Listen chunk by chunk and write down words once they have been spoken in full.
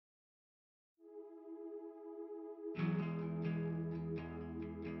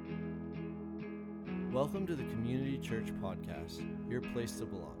Welcome to the Community Church Podcast, your place to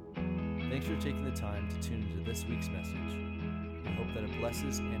belong. Thanks for taking the time to tune into this week's message. We hope that it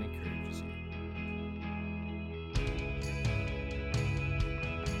blesses and encourages you.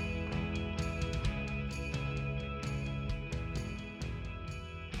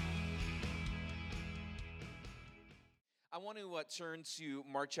 I want to turn to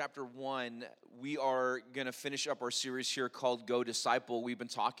Mark chapter 1. We are going to finish up our series here called Go Disciple. We've been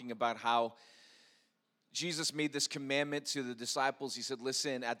talking about how Jesus made this commandment to the disciples. He said,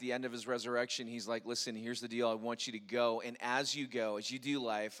 listen, at the end of his resurrection, he's like, listen, here's the deal. I want you to go. And as you go, as you do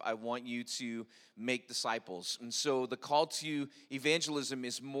life, I want you to make disciples. And so the call to evangelism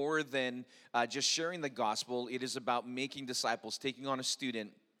is more than just sharing the gospel. It is about making disciples, taking on a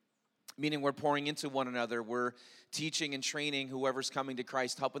student, meaning we're pouring into one another. We're teaching and training whoever's coming to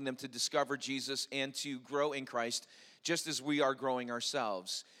Christ, helping them to discover Jesus and to grow in Christ, just as we are growing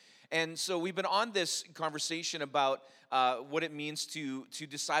ourselves. And so we've been on this conversation about what it means to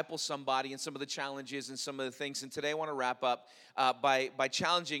disciple somebody and some of the challenges and some of the things. And today I want to wrap up by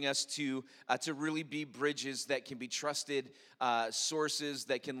challenging us to really be bridges that can be trusted, sources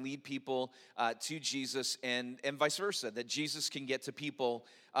that can lead people to Jesus, and vice versa, that Jesus can get to people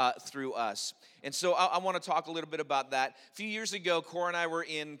through us. And so I want to talk a little bit about that. A few years ago, Cora and I were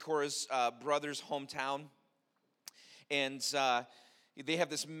in Cora's brother's hometown, and they have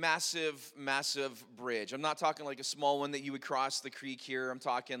this massive, massive bridge. I'm not talking like a small one that you would cross the creek here. I'm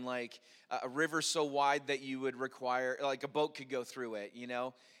talking like a river so wide that you would require, like a boat could go through it, you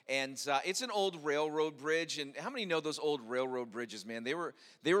know? And it's an old railroad bridge. And how many know those old railroad bridges, man?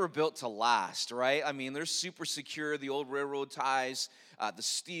 They were built to last, right? I mean, they're super secure, the old railroad ties, the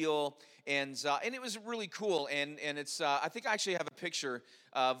steel. And it was really cool. And it's, I think I actually have a picture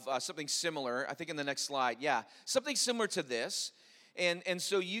of something similar. I think in the next slide. Yeah, something similar to this. And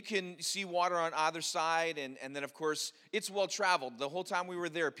so you can see water on either side, and then, of course, it's well-traveled. The whole time we were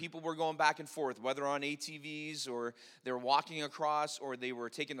there, people were going back and forth, whether on ATVs or they were walking across or they were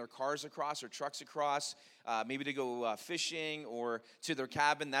taking their cars across or trucks across, maybe to go fishing or to their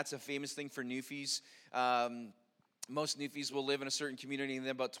cabin. That's a famous thing for Newfies. Most Newfies will live in a certain community, and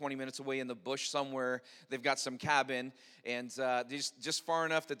then about 20 minutes away in the bush somewhere, they've got some cabin, and just far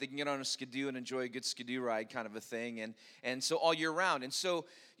enough that they can get on a skidoo and enjoy a good skidoo ride kind of a thing, and so all year round. And so,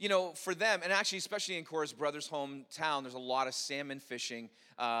 you know, for them, and actually especially in Cora's brother's hometown, there's a lot of salmon fishing.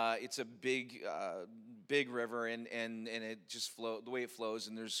 It's a big river, and it just the way it flows,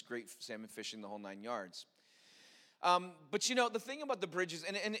 and there's great salmon fishing the whole 9 yards. But, you know, the thing about the bridges,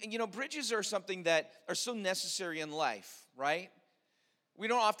 and you know, bridges are something that are so necessary in life, right? We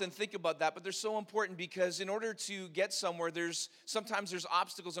don't often think about that, but they're so important because in order to get somewhere, sometimes there's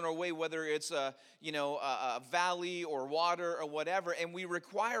obstacles in our way, whether it's a valley or water or whatever, and we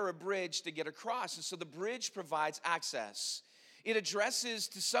require a bridge to get across. And so the bridge provides access. It addresses,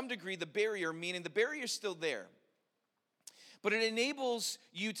 to some degree, the barrier, meaning the barrier is still there. But it enables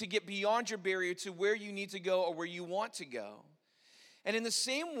you to get beyond your barrier to where you need to go or where you want to go. And in the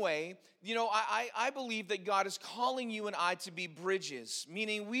same way, you know, I believe that God is calling you and I to be bridges,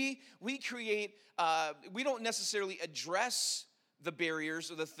 meaning we create, we don't necessarily address the barriers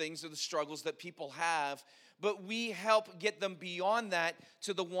or the things or the struggles that people have, but we help get them beyond that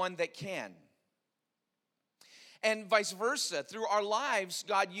to the one that can. And vice versa, through our lives,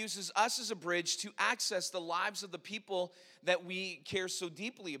 God uses us as a bridge to access the lives of the people that we care so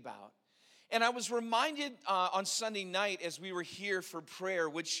deeply about. And I was reminded on Sunday night as we were here for prayer,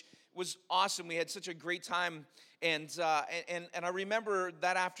 which was awesome. We had such a great time. And I remember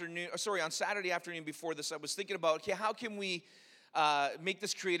that afternoon, on Saturday afternoon before this, I was thinking about, okay, how can we make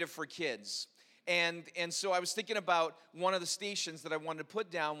this creative for kids? And so I was thinking about one of the stations that I wanted to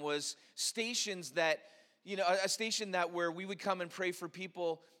put down was stations that, you know, a station that where we would come and pray for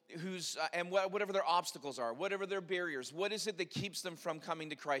people who's, and whatever their obstacles are, whatever their barriers, what is it that keeps them from coming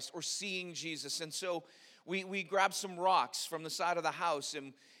to Christ or seeing Jesus? And so we grabbed some rocks from the side of the house,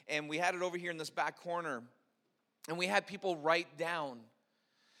 and we had it over here in this back corner, and we had people write down,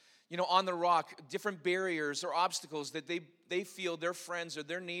 you know, on the rock, different barriers or obstacles that they feel their friends or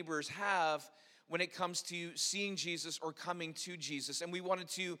their neighbors have when it comes to seeing Jesus or coming to Jesus. And we wanted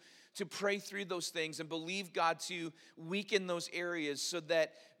to pray through those things and believe God to weaken those areas so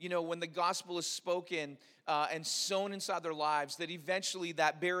that, you know, when the gospel is spoken and sown inside their lives, that eventually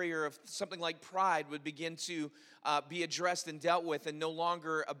that barrier of something like pride would begin to be addressed and dealt with and no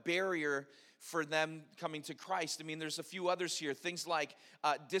longer a barrier for them coming to Christ. I mean, there's a few others here, things like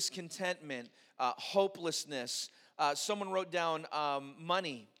discontentment, hopelessness. Someone wrote down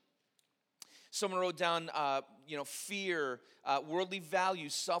money. Someone wrote down, fear, worldly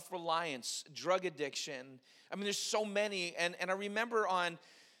values, self-reliance, drug addiction. I mean, there's so many. And I remember on,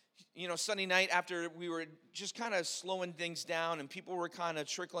 Sunday night after we were just kind of slowing things down and people were kind of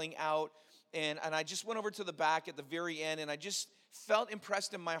trickling out. And I just went over to the back at the very end and I just felt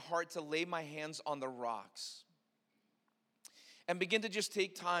impressed in my heart to lay my hands on the rocks and begin to just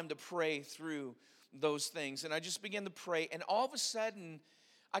take time to pray through those things. And I just began to pray. And all of a sudden,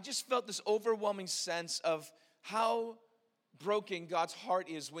 I just felt this overwhelming sense of how broken God's heart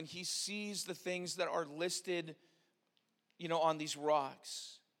is when he sees the things that are listed, on these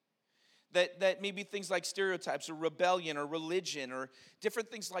rocks. That maybe things like stereotypes or rebellion or religion or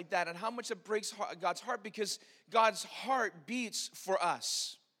different things like that, and how much it breaks God's heart, because God's heart beats for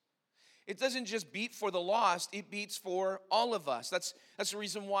us. It doesn't just beat for the lost, it beats for all of us. That's the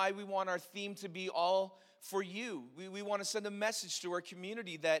reason why we want our theme to be all for you. We want to send a message to our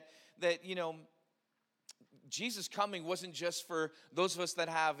community that Jesus coming wasn't just for those of us that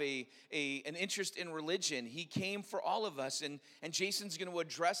have an interest in religion. He came for all of us. And Jason's going to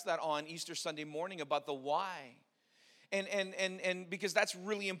address that on Easter Sunday morning about the why. And because that's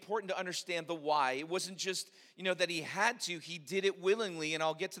really important to understand the why. It wasn't just, that he had to. He did it willingly. And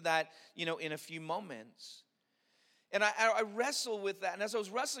I'll get to that, in a few moments. And I wrestle with that. And as I was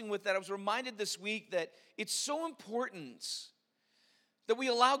wrestling with that, I was reminded this week that it's so important that we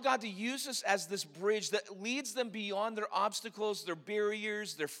allow God to use us as this bridge that leads them beyond their obstacles, their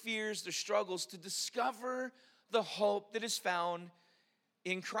barriers, their fears, their struggles, to discover the hope that is found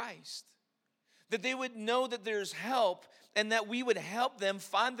in Christ. That they would know that there's help and that we would help them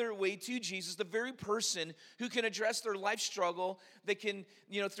find their way to Jesus, the very person who can address their life struggle, that can,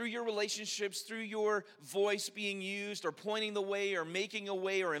 through your relationships, through your voice being used or pointing the way or making a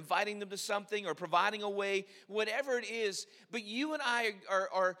way or inviting them to something or providing a way, whatever it is. But you and I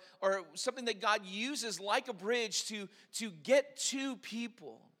are something that God uses like a bridge to get to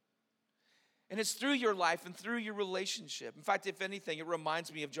people. And it's through your life and through your relationship. In fact, if anything, it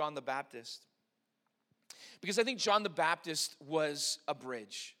reminds me of John the Baptist. Because I think John the Baptist was a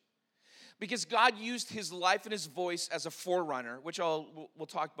bridge. Because God used his life and his voice as a forerunner, which we'll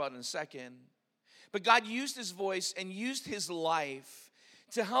talk about in a second. But God used his voice and used his life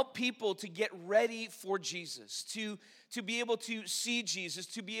to help people to get ready for Jesus, to be able to see Jesus,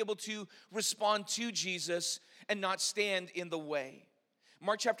 to be able to respond to Jesus and not stand in the way.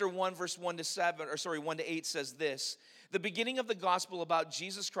 Mark chapter 1, verse 1 to 8 says this: the beginning of the gospel about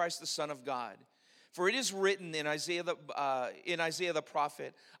Jesus Christ, the Son of God. For it is written in Isaiah the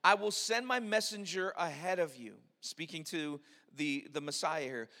prophet, I will send my messenger ahead of you, speaking to the Messiah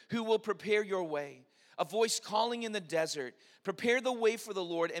here, who will prepare your way. A voice calling in the desert, prepare the way for the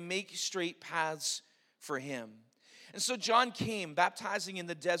Lord and make straight paths for him. And so John came, baptizing in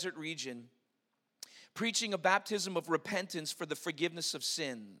the desert region, preaching a baptism of repentance for the forgiveness of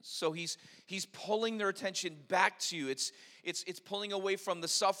sins. So he's pulling their attention back to it's pulling away from the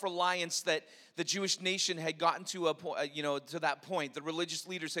self-reliance that the Jewish nation had gotten to to that point. The religious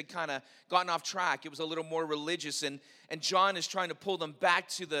leaders had kind of gotten off track. It was a little more religious, and John is trying to pull them back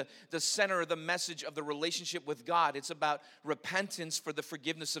to the center of the message of the relationship with God. It's about repentance for the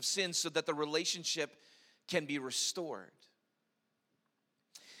forgiveness of sins so that the relationship can be restored.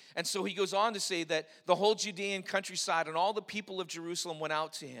 And so he goes on to say that the whole Judean countryside and all the people of Jerusalem went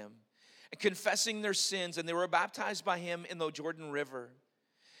out to him, confessing their sins, and they were baptized by him in the Jordan River.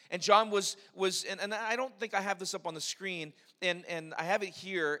 And John was and I don't think I have this up on the screen, and I have it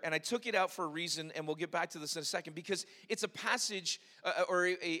here, and I took it out for a reason, and we'll get back to this in a second, because it's a passage or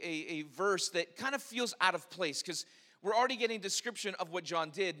a verse that kind of feels out of place, because we're already getting a description of what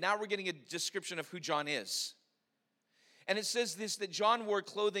John did. Now we're getting a description of who John is. And it says this, that John wore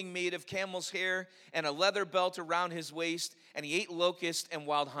clothing made of camel's hair and a leather belt around his waist, and he ate locusts and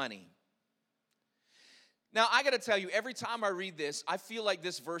wild honey. Now, I got to tell you, every time I read this, I feel like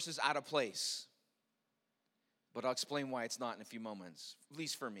this verse is out of place. But I'll explain why it's not in a few moments, at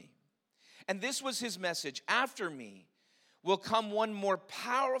least for me. And this was his message: after me will come one more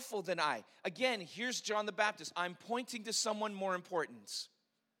powerful than I. Again, here's John the Baptist. I'm pointing to someone more important.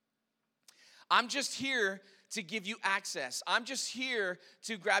 I'm just here to give you access. I'm just here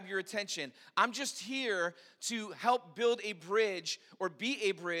to grab your attention. I'm just here to help build a bridge or be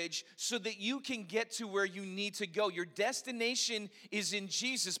a bridge so that you can get to where you need to go. Your destination is in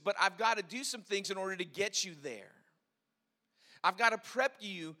Jesus, but I've got to do some things in order to get you there. I've got to prep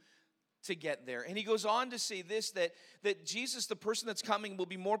you to get there. And he goes on to say this, that Jesus, the person that's coming, will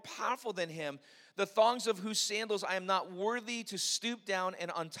be more powerful than him, the thongs of whose sandals I am not worthy to stoop down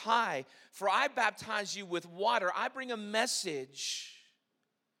and untie. For I baptize you with water. I bring a message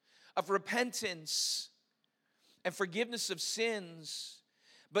of repentance and forgiveness of sins,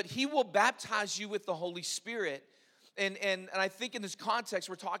 but he will baptize you with the Holy Spirit. And I think in this context,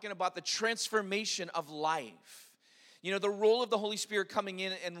 we're talking about the transformation of life. You know, the role of the Holy Spirit coming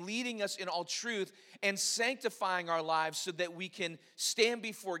in and leading us in all truth and sanctifying our lives so that we can stand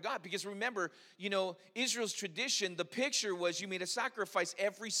before God. Because remember, you know, Israel's tradition, the picture was you made a sacrifice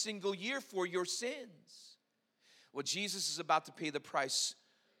every single year for your sins. Well, Jesus is about to pay the price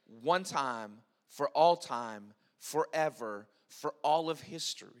one time, for all time, forever, for all of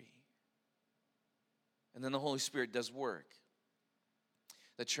history. And then the Holy Spirit does work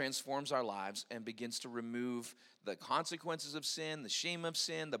that transforms our lives and begins to remove the consequences of sin, the shame of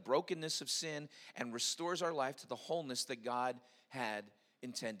sin, the brokenness of sin, and restores our life to the wholeness that God had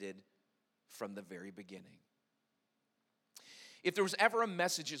intended from the very beginning. If there was ever a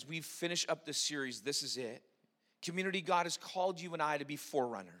message as we finish up this series, this is it. Community, God has called you and I to be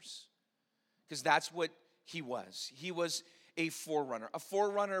forerunners, because that's what he was. He was a forerunner. A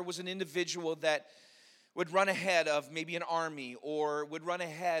forerunner was an individual that would run ahead of maybe an army, or would run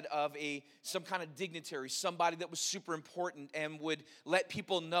ahead of some kind of dignitary, somebody that was super important, and would let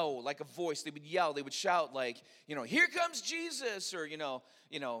people know, like a voice. They would yell, they would shout, like, you know, here comes Jesus, or here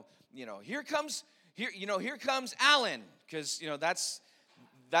comes Alan, because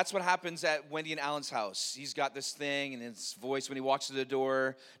that's what happens at Wendy and Alan's house. He's got this thing, and his voice when he walks to the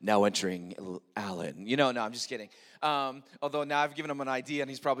door, now entering Alan. No, I'm just kidding. Although now I've given him an idea, and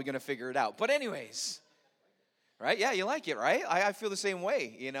he's probably going to figure it out. But anyways. Right? Yeah, you like it, right? I feel the same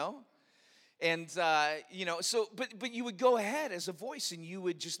way, And, but you would go ahead as a voice, and you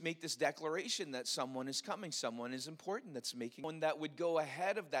would just make this declaration that someone is coming, someone is important, that's making one that would go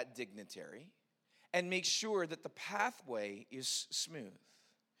ahead of that dignitary and make sure that the pathway is smooth.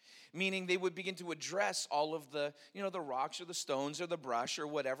 Meaning they would begin to address all of the, the rocks or the stones or the brush or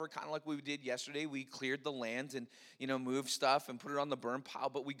whatever, kind of like we did yesterday. We cleared the land and, moved stuff and put it on the burn pile,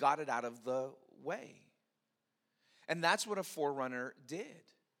 but we got it out of the way. And that's what a forerunner did.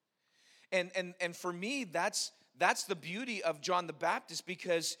 And for me, that's the beauty of John the Baptist,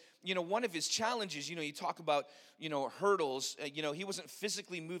 because, one of his challenges, you talk about, hurdles, he wasn't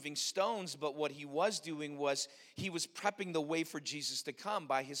physically moving stones, but what he was doing was he was prepping the way for Jesus to come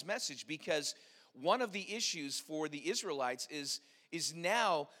by his message. Because one of the issues for the Israelites is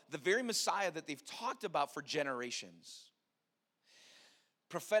now the very Messiah that they've talked about for generations.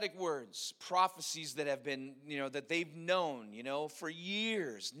 Prophetic words, prophecies that have been, that they've known, for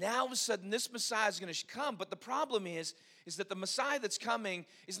years. Now all of a sudden this Messiah is going to come. But the problem is that the Messiah that's coming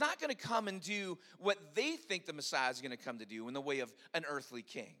is not going to come and do what they think the Messiah is going to come to do in the way of an earthly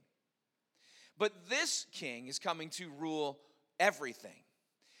king. But this king is coming to rule everything.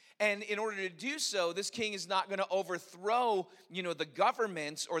 And in order to do so, this king is not going to overthrow, the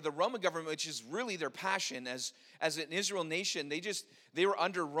government or the Roman government, which is really their passion as an Israel nation. They were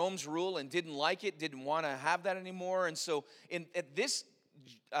under Rome's rule and didn't like it, didn't want to have that anymore. And so at this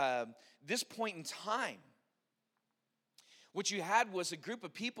point in time, what you had was a group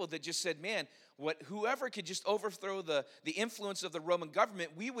of people that just said, man, whoever could just overthrow the influence of the Roman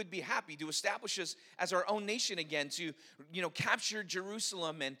government, we would be happy to establish us as our own nation again, to, capture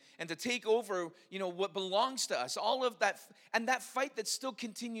Jerusalem and to take over, what belongs to us. All of that, and that fight that still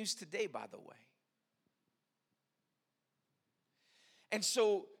continues today, by the way. And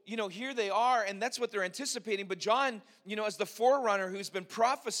so, here they are, and that's what they're anticipating. But John, as the forerunner who's been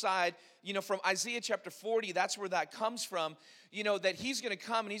prophesied, from Isaiah chapter 40, that's where that comes from, that he's going to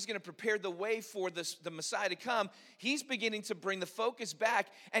come and he's going to prepare the way for the Messiah to come. He's beginning to bring the focus back,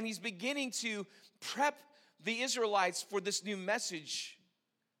 and he's beginning to prep the Israelites for this new message,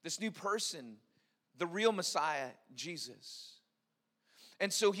 this new person, the real Messiah, Jesus.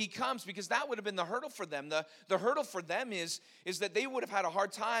 And so he comes, because that would have been the hurdle for them. The hurdle for them is that they would have had a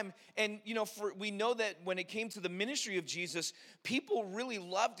hard time. And, we know that when it came to the ministry of Jesus, people really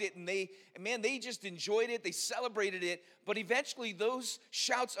loved it. And they just enjoyed it. They celebrated it. But eventually those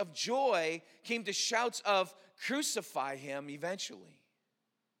shouts of joy came to shouts of crucify him eventually.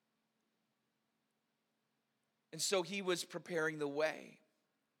 And so he was preparing the way.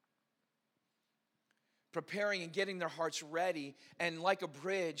 Preparing and getting their hearts ready, and like a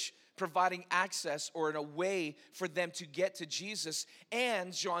bridge, providing access or in a way for them to get to Jesus.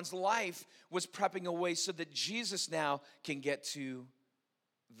 And John's life was prepping a way so that Jesus now can get to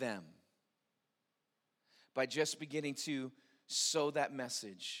them. By just beginning to sow that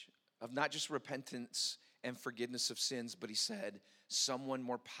message of not just repentance and forgiveness of sins, but he said, someone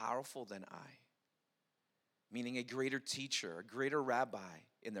more powerful than I. Meaning a greater teacher, a greater rabbi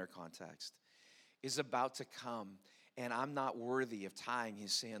in their context, is about to come, and I'm not worthy of tying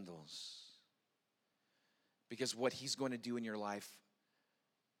his sandals. Because what he's going to do in your life,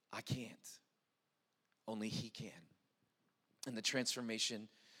 I can't. Only he can. And the transformation,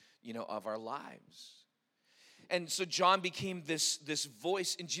 of our lives. And so John became this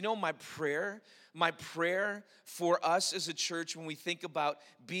voice. And do you know my prayer? My prayer for us as a church when we think about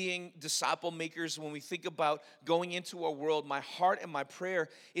being disciple makers, when we think about going into our world, my heart and my prayer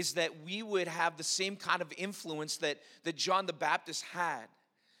is that we would have the same kind of influence that John the Baptist had.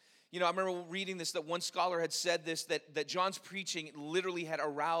 I remember reading this, that one scholar had said this, that John's preaching literally had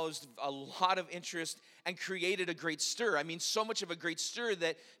aroused a lot of interest and created a great stir. I mean, so much of a great stir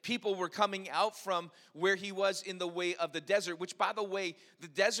that people were coming out from where he was in the way of the desert, which, by the way, the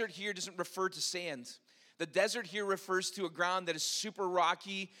desert here doesn't refer to sand. The desert here refers to a ground that is super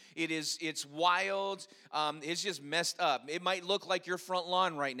rocky. It's wild. It's just messed up. It might look like your front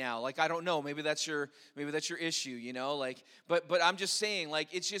lawn right now. Like, I don't know. Maybe that's your issue. But I'm just saying, like,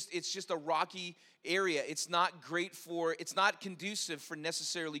 it's just a rocky area. It's not conducive for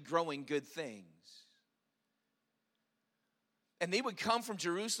necessarily growing good things. And they would come from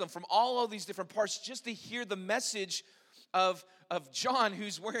Jerusalem, from all of these different parts, just to hear the message of John,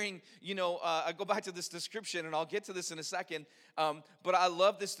 who's wearing, I go back to this description, and I'll get to this in a second, but I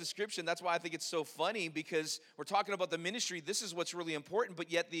love this description. That's why I think it's so funny, because we're talking about the ministry. This is what's really important,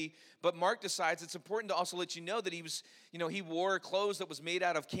 but Mark decides it's important to also let you know that he was, he wore clothes that was made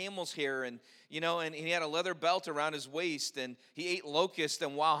out of camel's hair, and he had a leather belt around his waist, and he ate locusts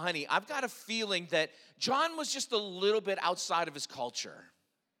and wild honey. I've got a feeling that John was just a little bit outside of his culture.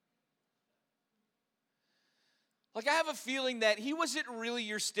 Like, I have a feeling that he wasn't really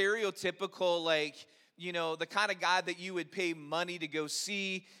your stereotypical, the kind of guy that you would pay money to go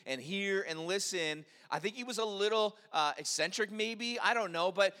see and hear and listen. I think he was a little eccentric, maybe. I don't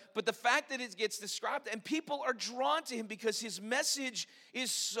know. But the fact that it gets described, and people are drawn to him because his message is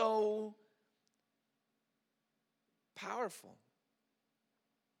so powerful.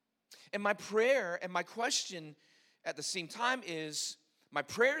 And my prayer and my question at the same time is, my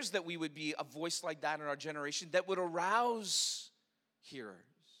prayer is that we would be a voice like that in our generation that would arouse hearers.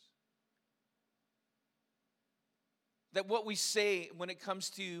 That what we say when it comes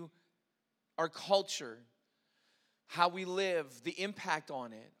to our culture, how we live, the impact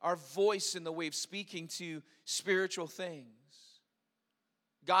on it, our voice in the way of speaking to spiritual things,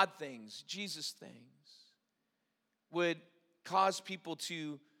 God things, Jesus things, would cause people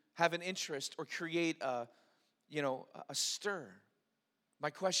to have an interest or create a stir. My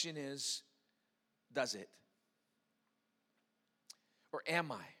question is, does it? Or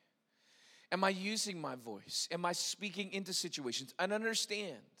am I? Am I using my voice? Am I speaking into situations? And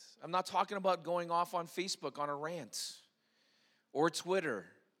understand, I'm not talking about going off on Facebook on a rant or Twitter,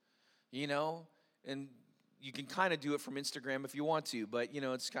 and you can kind of do it from Instagram if you want to, but,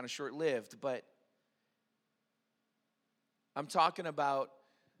 it's kind of short-lived. But I'm talking about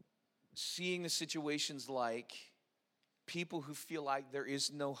seeing the situations like people who feel like there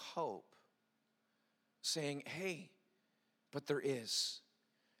is no hope, saying, hey, but there is,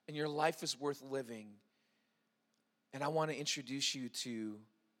 and your life is worth living, and I want to introduce you to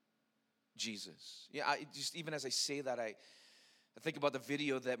Jesus. Yeah, even as I say that, I think about the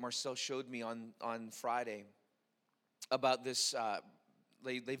video that Marcel showed me on Friday about this.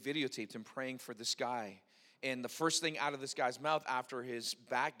 They videotaped him praying for this guy, and the first thing out of this guy's mouth after his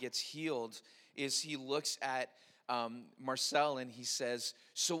back gets healed is he looks at Marcel and he says,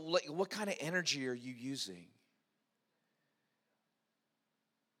 so what kind of energy are you using?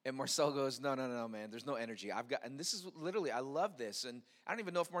 And Marcel goes, no, man, there's no energy. And this is literally, I love this. And I don't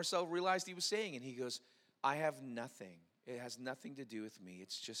even know if Marcel realized he was saying it. He goes, I have nothing. It has nothing to do with me.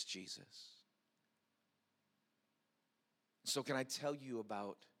 It's just Jesus. So can I tell you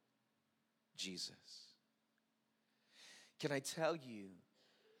about Jesus? Can I tell you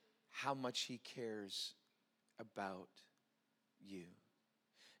how much he cares about you?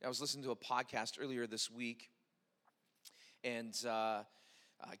 I was listening to a podcast earlier this week, and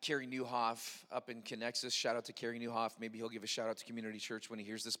Kerry Newhoff up in Connexus, shout out to Kerry Newhoff. Maybe he'll give a shout out to Community Church when he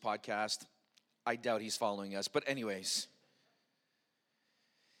hears this podcast. I doubt he's following us, but anyways.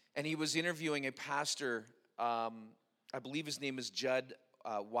 And he was interviewing a pastor, I believe his name is Judd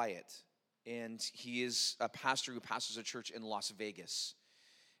Wyatt, and he is a pastor who pastors a church in Las Vegas.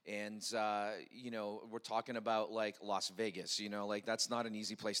 And, we're talking about, like, Las Vegas, that's not an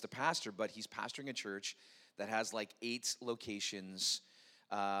easy place to pastor, but he's pastoring a church that has, 8 locations.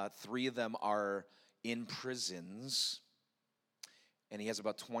 3 of them are in prisons, and he has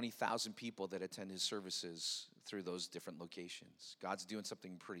about 20,000 people that attend his services through those different locations. God's doing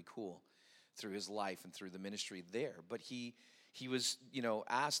something pretty cool through his life and through the ministry there. But he was,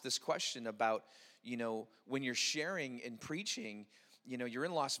 asked this question about, when you're sharing and preaching, you're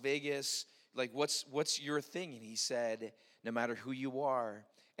in Las Vegas, like what's your thing? And he said, no matter who you are,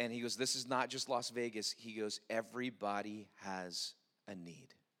 and he goes, this is not just Las Vegas. He goes, everybody has a need.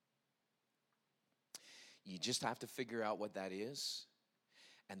 You just have to figure out what that is,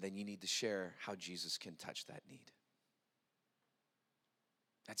 and then you need to share how Jesus can touch that need.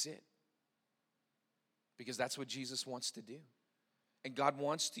 That's it. Because that's what Jesus wants to do. And God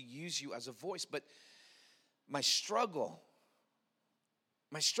wants to use you as a voice. But my struggle,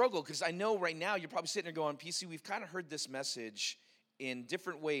 because I know right now you're probably sitting there going, PC, we've kind of heard this message in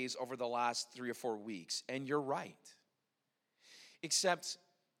different ways over the last 3 or 4 weeks. And you're right. Except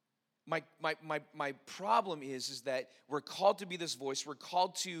my problem is that we're called to be this voice. We're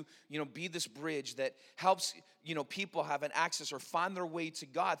called to, be this bridge that helps, people have an access or find their way to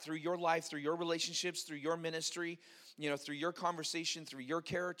God through your life, through your relationships, through your ministry, through your conversation, through your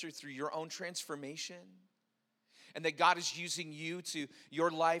character, through your own transformation. And that God is using you to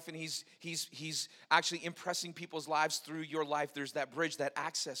your life, and He's actually impressing people's lives through your life. There's that bridge, that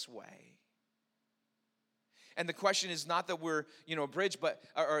access way. And the question is not that we're, a bridge,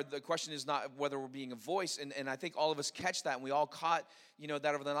 or the question is not whether we're being a voice. And I think all of us catch that, and we all caught,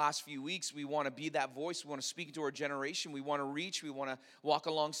 that over the last few weeks. We want to be that voice. We want to speak to our generation. We want to reach. We want to walk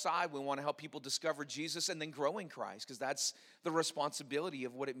alongside. We want to help people discover Jesus and then grow in Christ, because that's the responsibility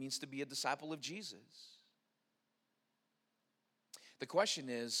of what it means to be a disciple of Jesus. The question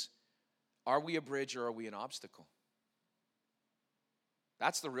is, are we a bridge or are we an obstacle?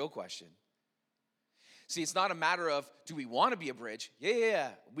 That's the real question. See, it's not a matter of, do we want to be a bridge? Yeah,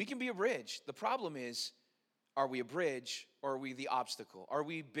 we can be a bridge. The problem is, are we a bridge or are we the obstacle? Are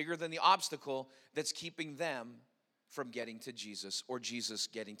we bigger than the obstacle that's keeping them from getting to Jesus, or Jesus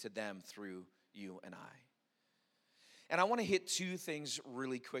getting to them through you and I? And I want to hit 2 things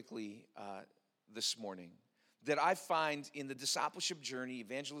really quickly this morning that I find in the discipleship journey,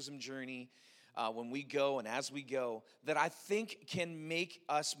 evangelism journey, when we go and as we go, that I think can make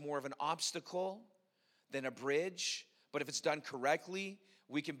us more of an obstacle than a bridge. But if it's done correctly,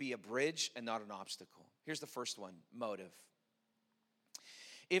 we can be a bridge and not an obstacle. Here's the first one, motive.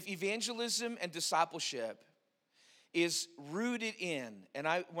 If evangelism and discipleship is rooted in, and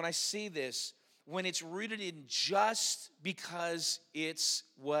when I say this, when it's rooted in just because it's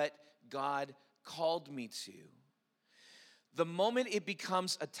what God called me to, the moment it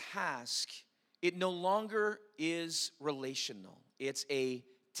becomes a task, it no longer is relational. It's a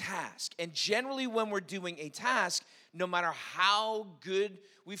task. And generally when we're doing a task, no matter how good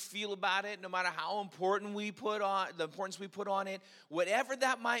we feel about it, no matter how important we put on, the importance we put on it, whatever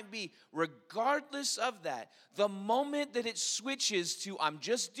that might be, regardless of that, the moment that it switches to, I'm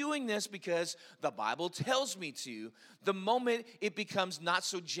just doing this because the Bible tells me to, the moment it becomes not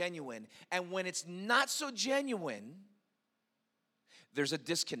so genuine. And when it's not so genuine, there's a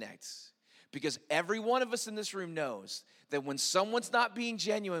disconnect. Because every one of us in this room knows that when someone's not being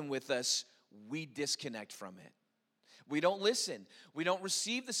genuine with us, we disconnect from it. We don't listen. We don't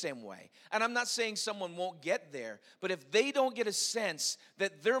receive the same way. And I'm not saying someone won't get there, but if they don't get a sense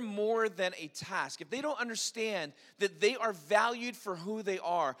that they're more than a task, if they don't understand that they are valued for who they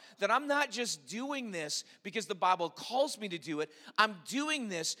are, that I'm not just doing this because the Bible calls me to do it, I'm doing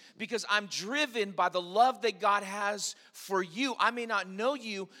this because I'm driven by the love that God has for you. I may not know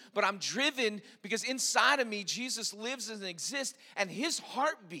you, but I'm driven because inside of me, Jesus lives and exists, and His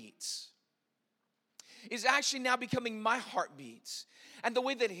heartbeat is actually now becoming my heartbeat. And the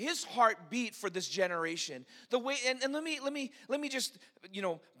way that His heart beat for this generation, the way, and let me just,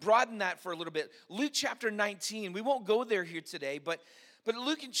 broaden that for a little bit. Luke chapter 19, we won't go there here today, but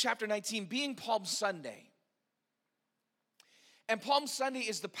Luke in chapter 19, being Palm Sunday. And Palm Sunday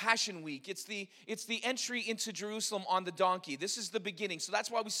is the Passion Week. It's the entry into Jerusalem on the donkey. This is the beginning. So that's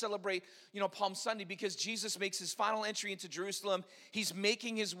why we celebrate, Palm Sunday, because Jesus makes His final entry into Jerusalem. He's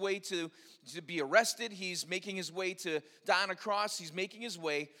making His way to be arrested. He's making His way to die on a cross. He's making His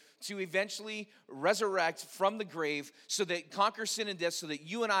way to eventually resurrect from the grave so that conquer sin and death, so that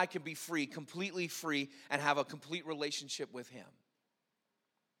you and I can be free, completely free, and have a complete relationship with Him.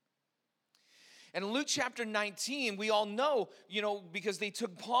 And in Luke chapter 19, we all know, because they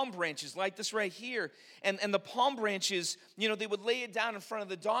took palm branches like this right here. And the palm branches, they would lay it down in front of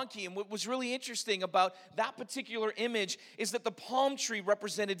the donkey. And what was really interesting about that particular image is that the palm tree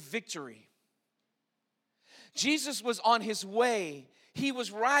represented victory. Jesus was on His way. he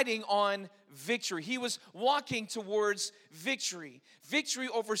was riding on victory. He was walking towards victory. Victory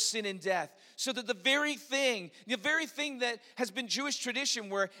over sin and death. So that the very thing that has been Jewish tradition,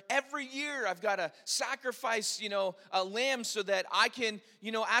 where every year I've got to sacrifice, a lamb so that I can,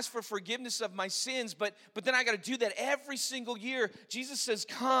 ask for forgiveness of my sins. But then I got to do that every single year. Jesus says,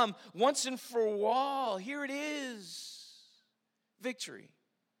 come once and for all. Here it is. Victory.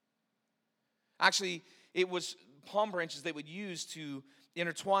 Actually, it was palm branches they would use to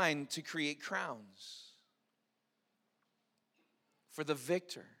intertwine to create crowns for the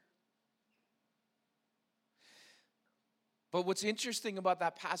victor. But what's interesting about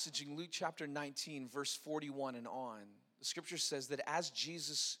that passage in Luke chapter 19, verse 41 and on, the scripture says that as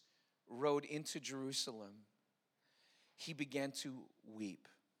Jesus rode into Jerusalem, he began to weep.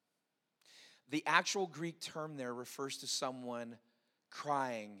 The actual Greek term there refers to someone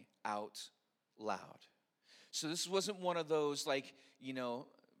crying out loud. So this wasn't one of those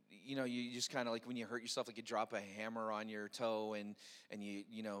you just kind of like when you hurt yourself, like you drop a hammer on your toe and you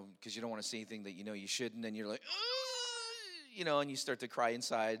because you don't want to say anything that you shouldn't, and you're like, and you start to cry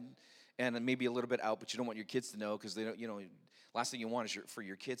inside and maybe a little bit out, but you don't want your kids to know because they don't, last thing you want is for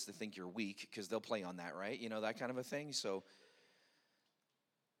your kids to think you're weak because they'll play on that, right? That kind of a thing. So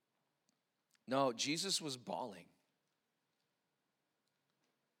no, Jesus was bawling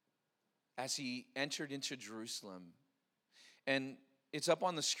as he entered into Jerusalem. And it's up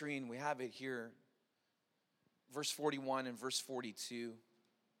on the screen. We have it here. Verse 41 and verse 42.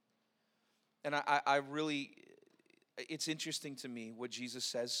 And I really, it's interesting to me what Jesus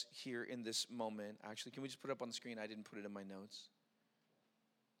says here in this moment. Actually, can we just put it up on the screen? I didn't put it in my notes.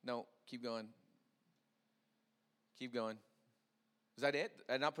 No, keep going. Keep going. Is that it?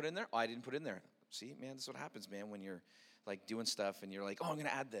 Did I not put it in there? Oh, I didn't put it in there. See, man, this is what happens, man, when you're like doing stuff and you're like, oh, I'm going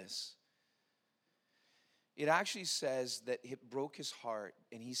to add this. It actually says that it broke his heart,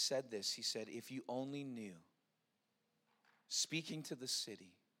 and he said this. He said, if you only knew, speaking to the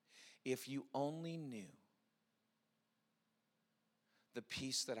city, if you only knew the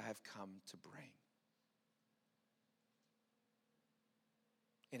peace that I have come to bring.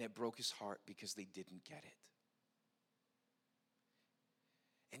 And it broke his heart because they didn't get it.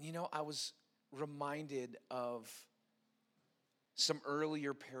 And I was reminded of some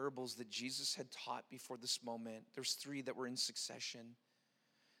earlier parables that Jesus had taught before this moment. There's 3 that were in succession.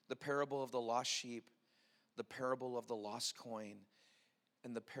 The parable of the lost sheep, the parable of the lost coin,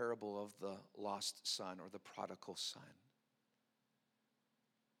 and the parable of the lost son or the prodigal son.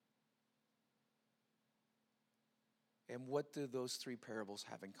 And what do those 3 parables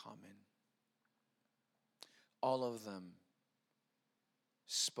have in common? All of them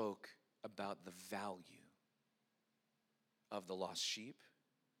spoke about the value of the lost sheep,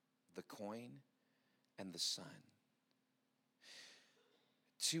 the coin, and the son.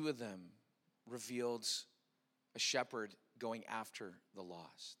 2 of them revealed a shepherd going after the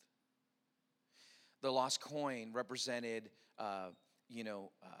lost. The lost coin represented,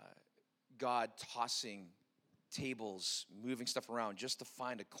 God tossing tables, moving stuff around just to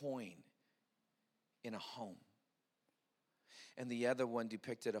find a coin in a home. And the other one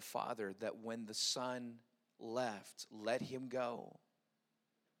depicted a father that when the son left, let him go,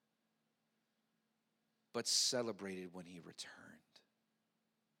 but celebrated when he returned.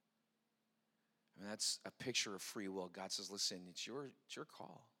 I mean, that's a picture of free will. God says, listen, it's your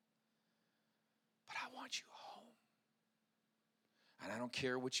call, but I want you home. And I don't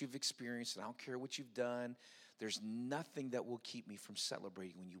care what you've experienced, and I don't care what you've done. There's nothing that will keep me from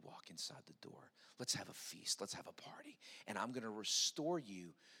celebrating when you walk inside the door. Let's have a feast. Let's have a party. And I'm going to restore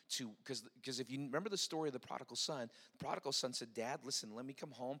you to, because if you remember the story of the prodigal son said, Dad, listen, let me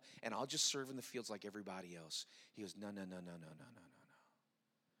come home and I'll just serve in the fields like everybody else. He goes, no.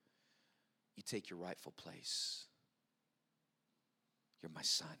 You take your rightful place. You're my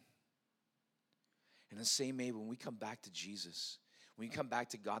son. In the same way, when we come back to Jesus, when we come back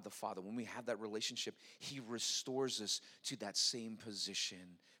to God the Father, when we have that relationship, he restores us to that same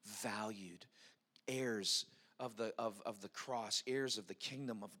position, valued, heirs of the cross, heirs of the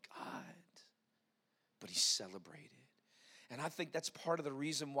kingdom of God. But he's celebrated. And I think that's part of the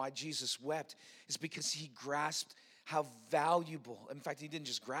reason why Jesus wept, is because he grasped how valuable. In fact, he didn't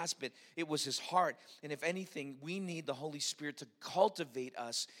just grasp it, it was his heart. And if anything, we need the Holy Spirit to cultivate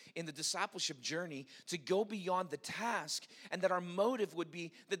us in the discipleship journey to go beyond the task, and that our motive would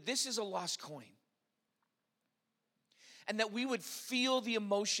be that this is a lost coin. And that we would feel the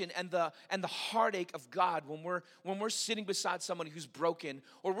emotion and the heartache of God when we're sitting beside someone who's broken,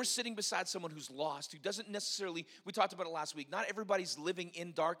 or we're sitting beside someone who's lost, who doesn't necessarily, we talked about it last week, not everybody's living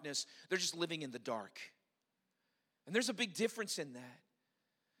in darkness, they're just living in the dark. And there's a big difference in that.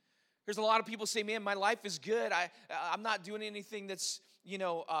 There's a lot of people say, man, my life is good. I'm not doing anything that's,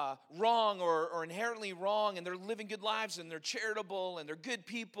 wrong or inherently wrong. And they're living good lives and they're charitable and they're good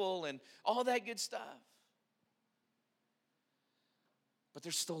people and all that good stuff. But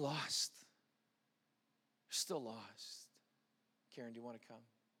they're still lost. They're still lost. Karen, do you want to come?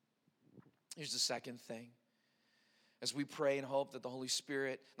 Here's the second thing. As we pray and hope that the Holy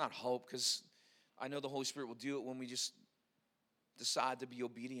Spirit, not hope, because I know the Holy Spirit will do it when we just decide to be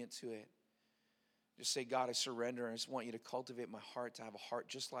obedient to it. Just say, God, I surrender, and I just want you to cultivate my heart to have a heart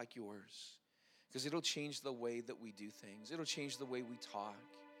just like yours. Because it'll change the way that we do things. It'll change the way we talk.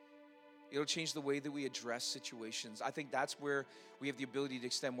 It'll change the way that we address situations. I think that's where we have the ability to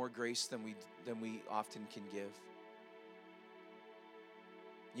extend more grace than we often can give.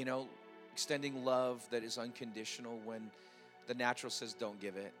 Extending love that is unconditional when the natural says don't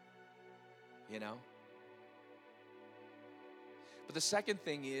give it. But the second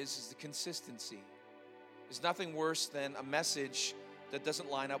thing is the consistency. There's nothing worse than a message that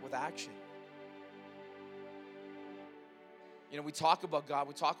doesn't line up with action. We talk about God.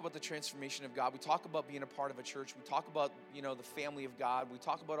 We talk about the transformation of God. We talk about being a part of a church. We talk about, the family of God. We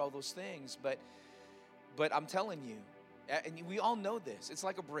talk about all those things. But I'm telling you, and we all know this, it's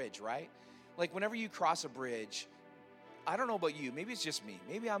like a bridge, right? Like whenever you cross a bridge, I don't know about you, maybe it's just me.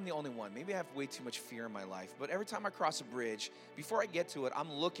 Maybe I'm the only one. Maybe I have way too much fear in my life. But every time I cross a bridge, before I get to it,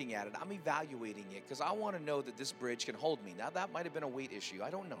 I'm looking at it. I'm evaluating it because I want to know that this bridge can hold me. Now, that might have been a weight issue.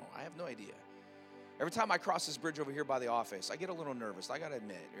 I don't know. I have no idea. Every time I cross this bridge over here by the office, I get a little nervous. I got to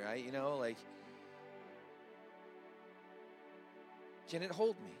admit, right? Can it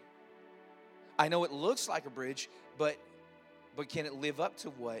hold me? I know it looks like a bridge, but can it live up to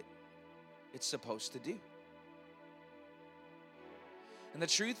what it's supposed to do? And the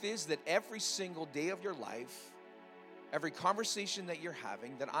truth is that every single day of your life, every conversation that you're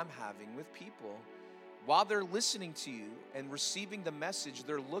having, that I'm having with people, while they're listening to you and receiving the message,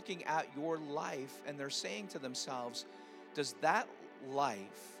 they're looking at your life and they're saying to themselves, does that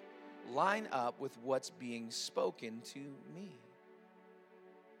life line up with what's being spoken to me?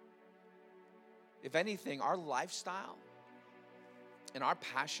 If anything, our lifestyle and our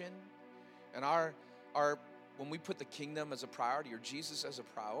passion and our when we put the kingdom as a priority or Jesus as a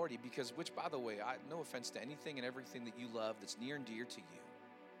priority, which, by the way, no offense to anything and everything that you love that's near and dear to you.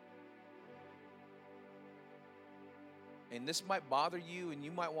 And this might bother you, and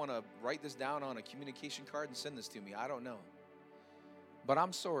you might want to write this down on a communication card and send this to me. I don't know. But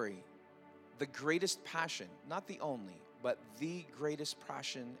I'm sorry. The greatest passion, not the only, but the greatest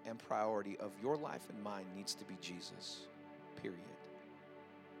passion and priority of your life and mine needs to be Jesus. Period.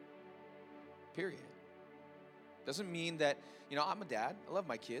 Period. Doesn't mean that, I'm a dad. I love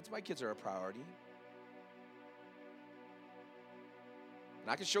my kids. My kids are a priority.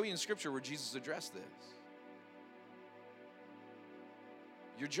 And I can show you in Scripture where Jesus addressed this.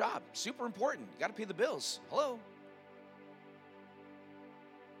 Your job, super important. You got to pay the bills. Hello.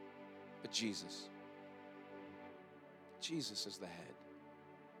 But Jesus is the head.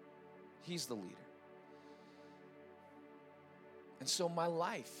 He's the leader. And so my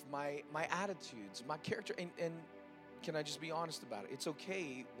life, my attitudes, my character, and can I just be honest about it? It's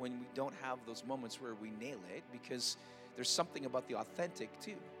okay when we don't have those moments where we nail it, because there's something about the authentic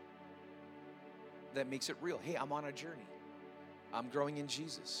too that makes it real. Hey, I'm on a journey. I'm growing in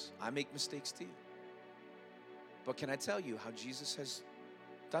Jesus. I make mistakes too. But can I tell you how Jesus has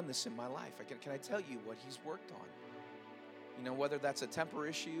done this in my life? Can I tell you what he's worked on? Whether that's a temper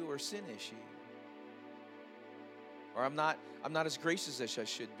issue or sin issue. Or I'm not as gracious as I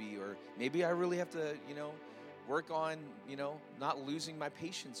should be, or maybe I really have to, work on, not losing my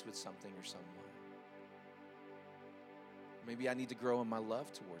patience with something or someone. Maybe I need to grow in my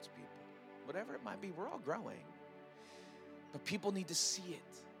love towards people. Whatever it might be, we're all growing. But people need to see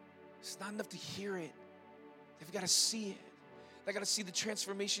it. It's not enough to hear it. They've got to see it. They got to see the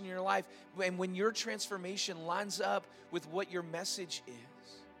transformation in your life. And when your transformation lines up with what your message is,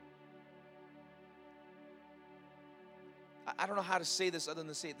 I don't know how to say this other than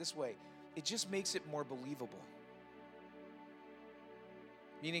to say it this way. It just makes it more believable.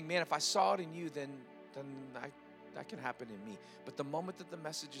 Meaning, man, if I saw it in you, then that can happen in me. But the moment that the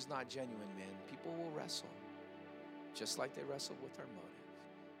message is not genuine, man, people will wrestle. Just like they wrestled with our motive.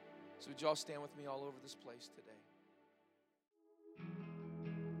 So would you all stand with me all over this place today?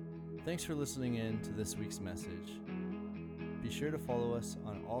 Thanks for listening in to this week's message. Be sure to follow us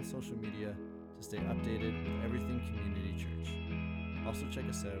on all social media to stay updated with everything Community Church. Also check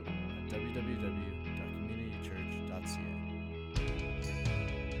us out at www.communitychurch.ca.